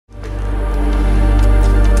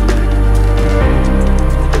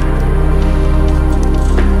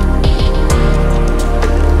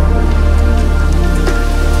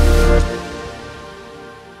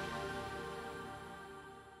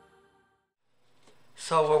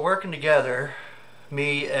So we're working together,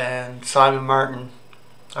 me and Simon Martin,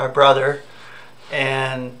 our brother,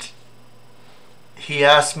 and he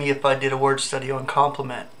asked me if I did a word study on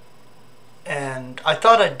complement. And I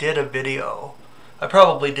thought I did a video. I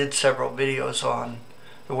probably did several videos on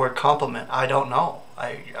the word complement. I don't know.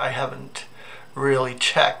 I haven't really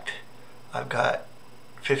checked. I've got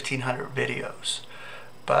 1,500 videos.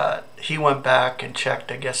 But he went back and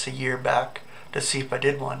checked, I guess, a year back to see if I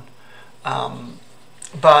did one.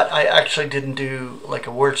 But I actually didn't do like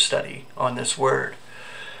a word study on this word.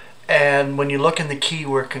 And when you look in the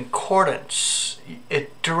keyword concordance,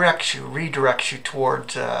 it redirects you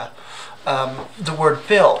towards the word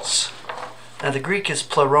fills. Now the Greek is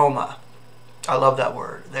pleroma. I love that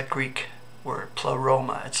word, that Greek word,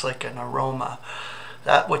 pleroma. It's like an aroma,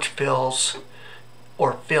 that which fills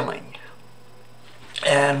or filling.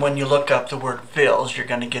 And when you look up the word fills, you're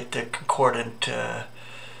going to get the concordant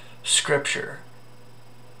scripture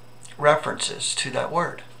references to that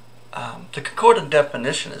word. The concordant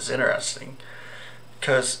definition is interesting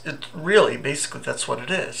because it really, basically, that's what it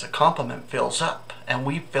is. A complement fills up, and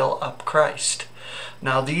we fill up Christ.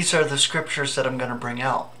 Now, these are the scriptures that I'm going to bring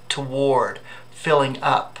out toward filling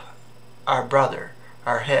up our brother,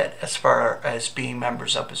 our head, as far as being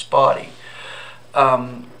members of his body.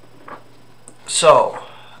 So,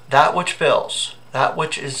 that which fills, that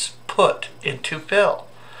which is put into fill,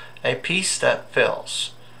 a piece that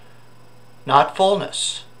fills, not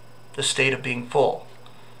fullness, the state of being full,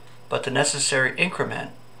 but the necessary increment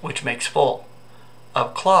which makes full,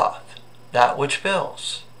 of cloth, that which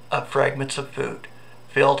fills, of fragments of food,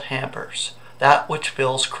 filled hampers, that which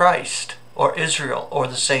fills Christ, or Israel, or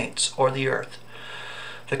the saints, or the earth.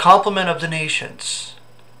 The complement of the nations,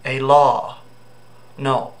 of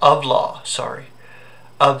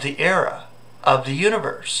the era, of the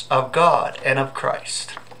universe, of God, and of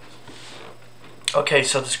Christ. Okay,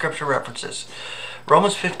 so the scripture references.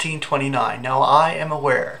 Romans 15:29. Now I am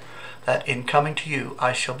aware that in coming to you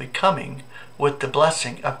I shall be coming with the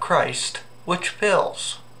blessing of Christ, which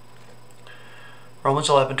fills. Romans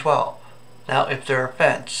 11:12. Now if their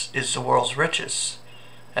offense is the world's riches,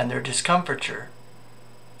 and their discomfiture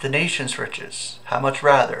the nation's riches, how much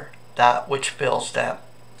rather that which fills them.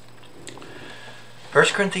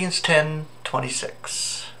 1 Corinthians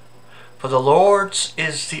 10:26. For the Lord's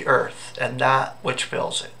is the earth, and that which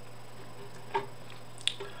fills it.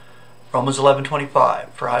 Romans 11:25.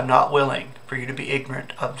 For I am not willing for you to be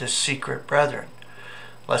ignorant of this secret, brethren,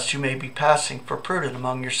 lest you may be passing for prudent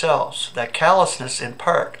among yourselves, that callousness in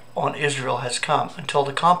part on Israel has come, until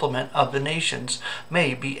the complement of the nations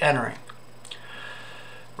may be entering.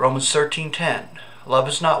 Romans 13:10. Love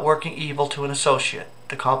is not working evil to an associate.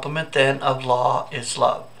 The complement then of law is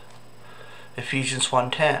love. Ephesians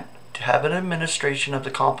 1:10. To have an administration of the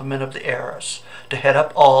complement of the eras, to head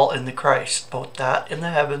up all in the Christ, both that in the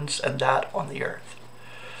heavens and that on the earth.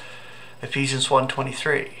 Ephesians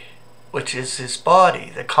 1:23. Which is his body,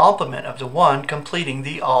 the complement of the one completing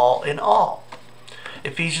the all in all.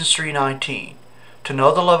 Ephesians 3:19. To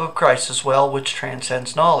know the love of Christ as well, which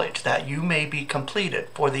transcends knowledge, that you may be completed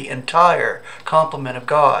for the entire complement of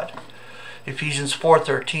God. Ephesians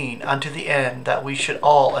 4:13, unto the end that we should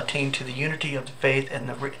all attain to the unity of the faith and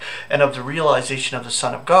of the realization of the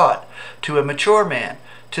Son of God, to a mature man,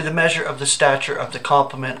 to the measure of the stature of the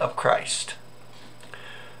complement of Christ.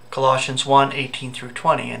 Colossians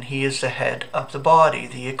 1:18-20, and he is the head of the body,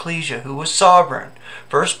 the ecclesia, who was sovereign,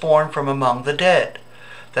 firstborn from among the dead,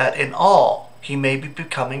 that in all he may be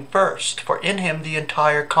becoming first. For in him the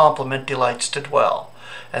entire complement delights to dwell,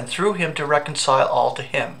 and through him to reconcile all to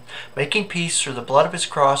him, making peace through the blood of his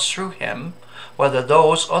cross, through him, whether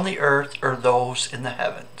those on the earth or those in the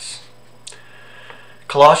heavens.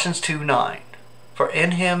 Colossians 2:9. For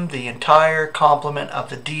in him the entire complement of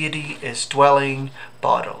the deity is dwelling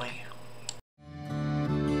bodily.